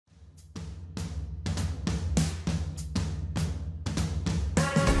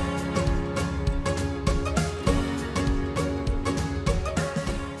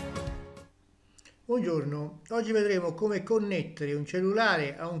Buongiorno, oggi vedremo come connettere un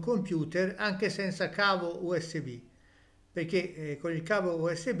cellulare a un computer anche senza cavo USB, perché con il cavo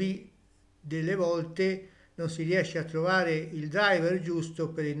USB delle volte non si riesce a trovare il driver giusto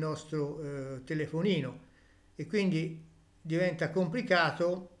per il nostro telefonino e quindi diventa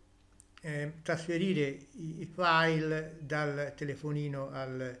complicato trasferire i file dal telefonino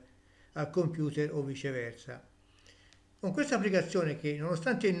al computer o viceversa. Con questa applicazione che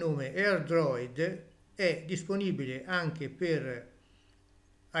nonostante il nome AirDroid è disponibile anche per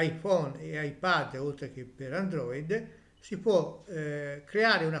iPhone e iPad oltre che per Android, si può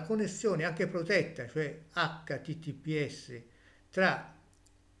creare una connessione anche protetta, cioè HTTPS, tra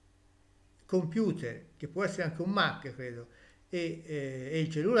computer, che può essere anche un Mac credo, e il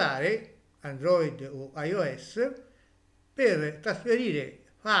cellulare, Android o iOS, per trasferire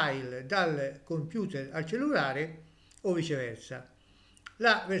file dal computer al cellulare o viceversa.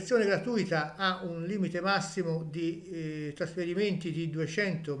 La versione gratuita ha un limite massimo di trasferimenti di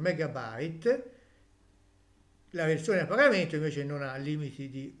 200 MB, la versione a pagamento invece non ha limiti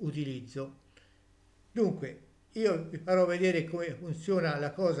di utilizzo. Dunque, io vi farò vedere come funziona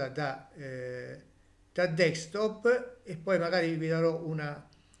la cosa da desktop e poi magari vi darò un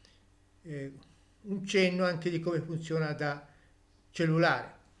cenno anche di come funziona da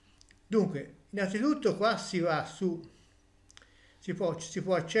cellulare. Dunque, innanzitutto qua si può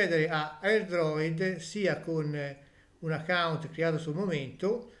accedere a AirDroid sia con un account creato sul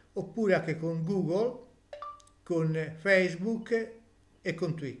momento oppure anche con Google, con Facebook e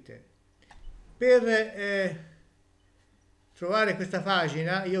con Twitter. Per trovare questa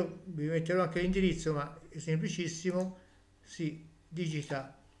pagina io vi metterò anche l'indirizzo, ma è semplicissimo, si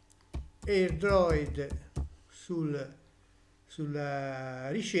digita AirDroid sulla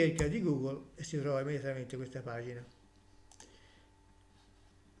ricerca di Google e si trova immediatamente questa pagina.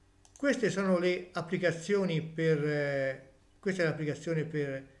 Queste sono le applicazioni questa è l'applicazione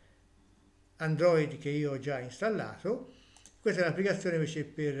per Android che io ho già installato, questa è l'applicazione invece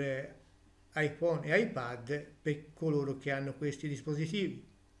per iPhone e iPad per coloro che hanno questi dispositivi.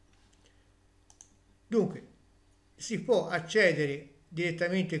 Dunque, si può accedere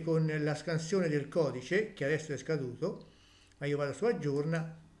direttamente con la scansione del codice, che adesso è scaduto, ma io vado su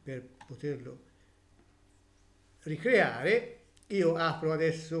aggiorna per poterlo ricreare. Io apro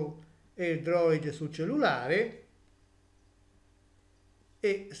adesso AirDroid sul cellulare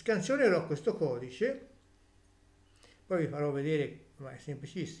e scansionerò questo codice, poi vi farò vedere, ma è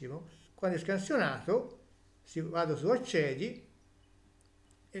semplicissimo. Quando è scansionato vado su accedi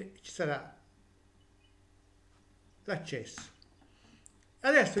e ci sarà l'accesso.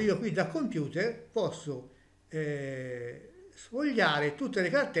 Adesso io qui da computer posso sfogliare tutte le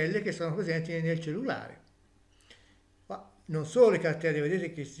cartelle che sono presenti nel cellulare. Ma non solo le cartelle,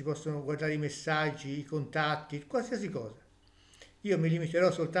 vedete che si possono guardare i messaggi, i contatti, qualsiasi cosa. Io mi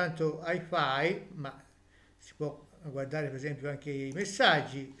limiterò soltanto ai file, ma si può guardare per esempio anche i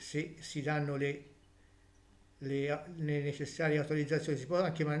messaggi se si danno le necessarie autorizzazioni. Si possono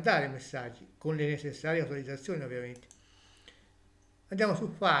anche mandare messaggi con le necessarie autorizzazioni ovviamente. Andiamo su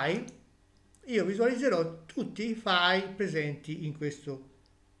file, io visualizzerò tutti i file presenti in questo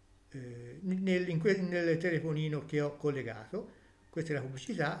nel telefonino che ho collegato. Questa è la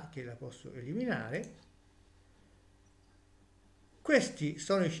pubblicità che la posso eliminare. Questi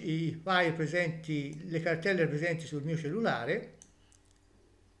sono i file presenti, le cartelle presenti sul mio cellulare.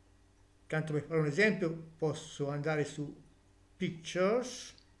 Tanto per fare un esempio posso andare su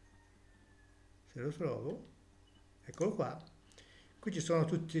Pictures, se lo trovo, eccolo qua. Qui ci sono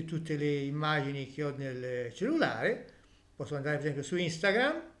tutte le immagini che ho nel cellulare. Posso andare per esempio su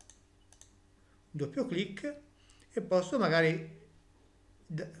Instagram, un doppio clic e posso magari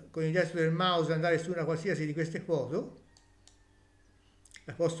con il destro del mouse andare su una qualsiasi di queste foto.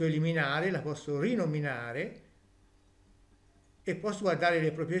 La posso eliminare, la posso rinominare e posso guardare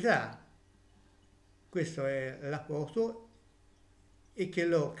le proprietà. Questa è la foto e che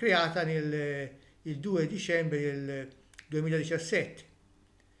l'ho creata il 2 dicembre del 2017.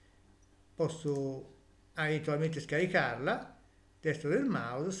 Posso eventualmente scaricarla, destro del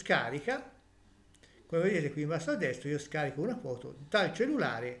mouse, scarica. Come vedete qui in basso a destra io scarico una foto dal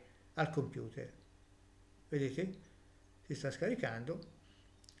cellulare al computer. Vedete? Si sta scaricando.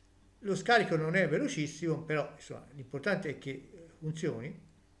 Lo scarico non è velocissimo, però l'importante è che funzioni.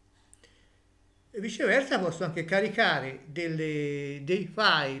 E viceversa posso anche caricare dei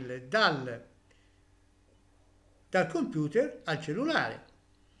file dal computer al cellulare.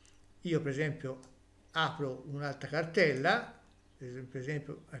 Io per esempio apro un'altra cartella, per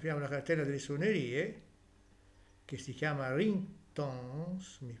esempio apriamo una cartella delle suonerie che si chiama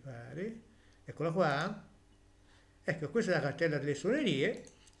Ringtones, mi pare, eccola qua. Ecco, questa è la cartella delle suonerie.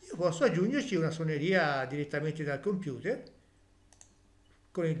 Io posso aggiungerci una suoneria direttamente dal computer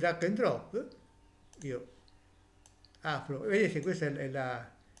con il drag and drop. Io apro, vedete questa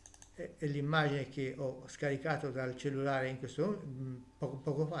è l'immagine che ho scaricato dal cellulare in questo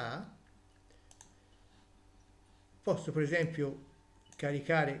poco fa. Posso per esempio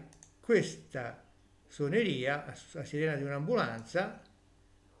caricare questa suoneria a sirena di un'ambulanza,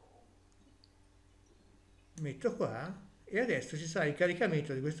 metto qua e adesso ci sarà il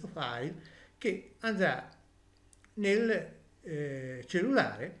caricamento di questo file che andrà nel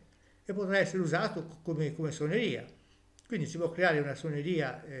cellulare e potrà essere usato come suoneria. Quindi si può creare una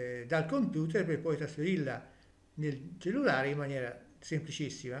suoneria dal computer per poi trasferirla nel cellulare in maniera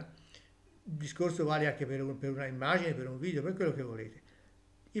semplicissima. Il discorso vale anche per una immagine, per un video, per quello che volete.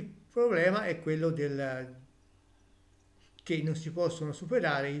 Il problema è quello che non si possono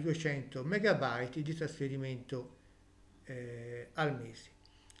superare i 200 megabyte di trasferimento al mese.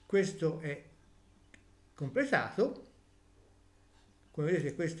 Questo è completato. Come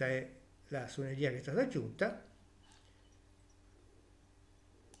vedete questa è la suoneria che è stata aggiunta.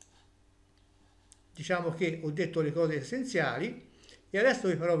 Diciamo che ho detto le cose essenziali e adesso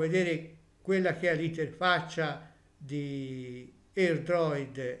vi farò vedere quella che è l'interfaccia di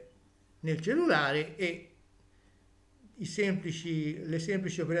AirDroid nel cellulare e le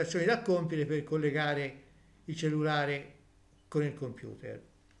semplici operazioni da compiere per collegare il cellulare con il computer.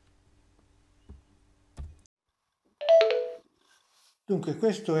 Dunque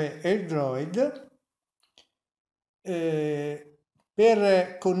questo è AirDroid.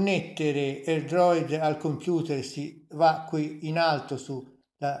 Per connettere AirDroid al computer si va qui in alto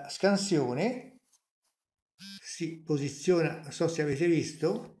sulla scansione, si posiziona, non so se avete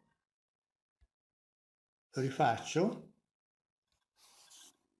visto, lo rifaccio,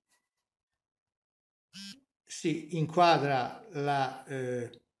 si inquadra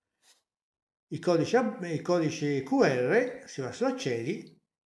il codice QR, si va su accedi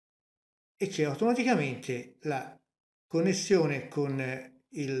e c'è automaticamente la connessione con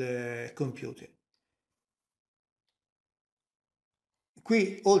il computer.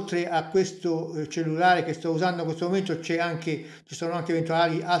 Qui oltre a questo cellulare che sto usando in questo momento ci sono anche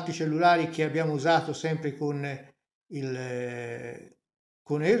eventuali altri cellulari che abbiamo usato sempre con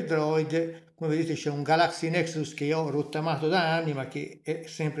AirDroid. Come vedete c'è un Galaxy Nexus che ho rottamato da anni ma che è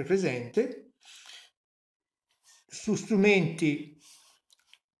sempre presente. Su strumenti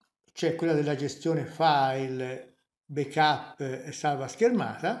c'è quella della gestione file, backup e salva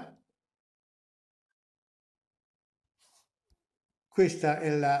schermata. Questa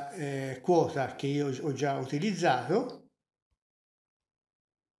è la quota che io ho già utilizzato.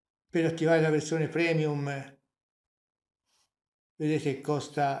 Per attivare la versione premium, vedete che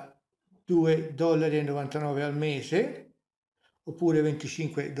costa $2,99 al mese, oppure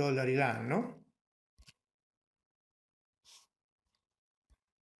 $25 l'anno.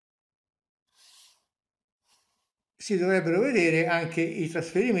 Si dovrebbero vedere anche i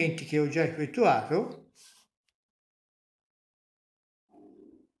trasferimenti che ho già effettuato.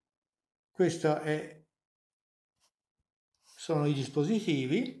 Questi sono i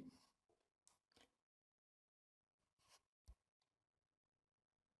dispositivi.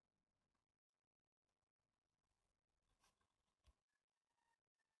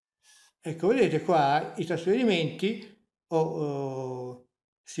 Ecco, vedete qua i trasferimenti,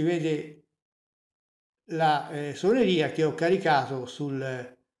 si vede la suoneria che ho caricato su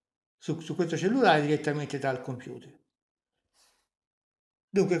questo cellulare direttamente dal computer.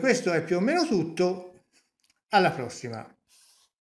 Dunque questo è più o meno tutto, alla prossima!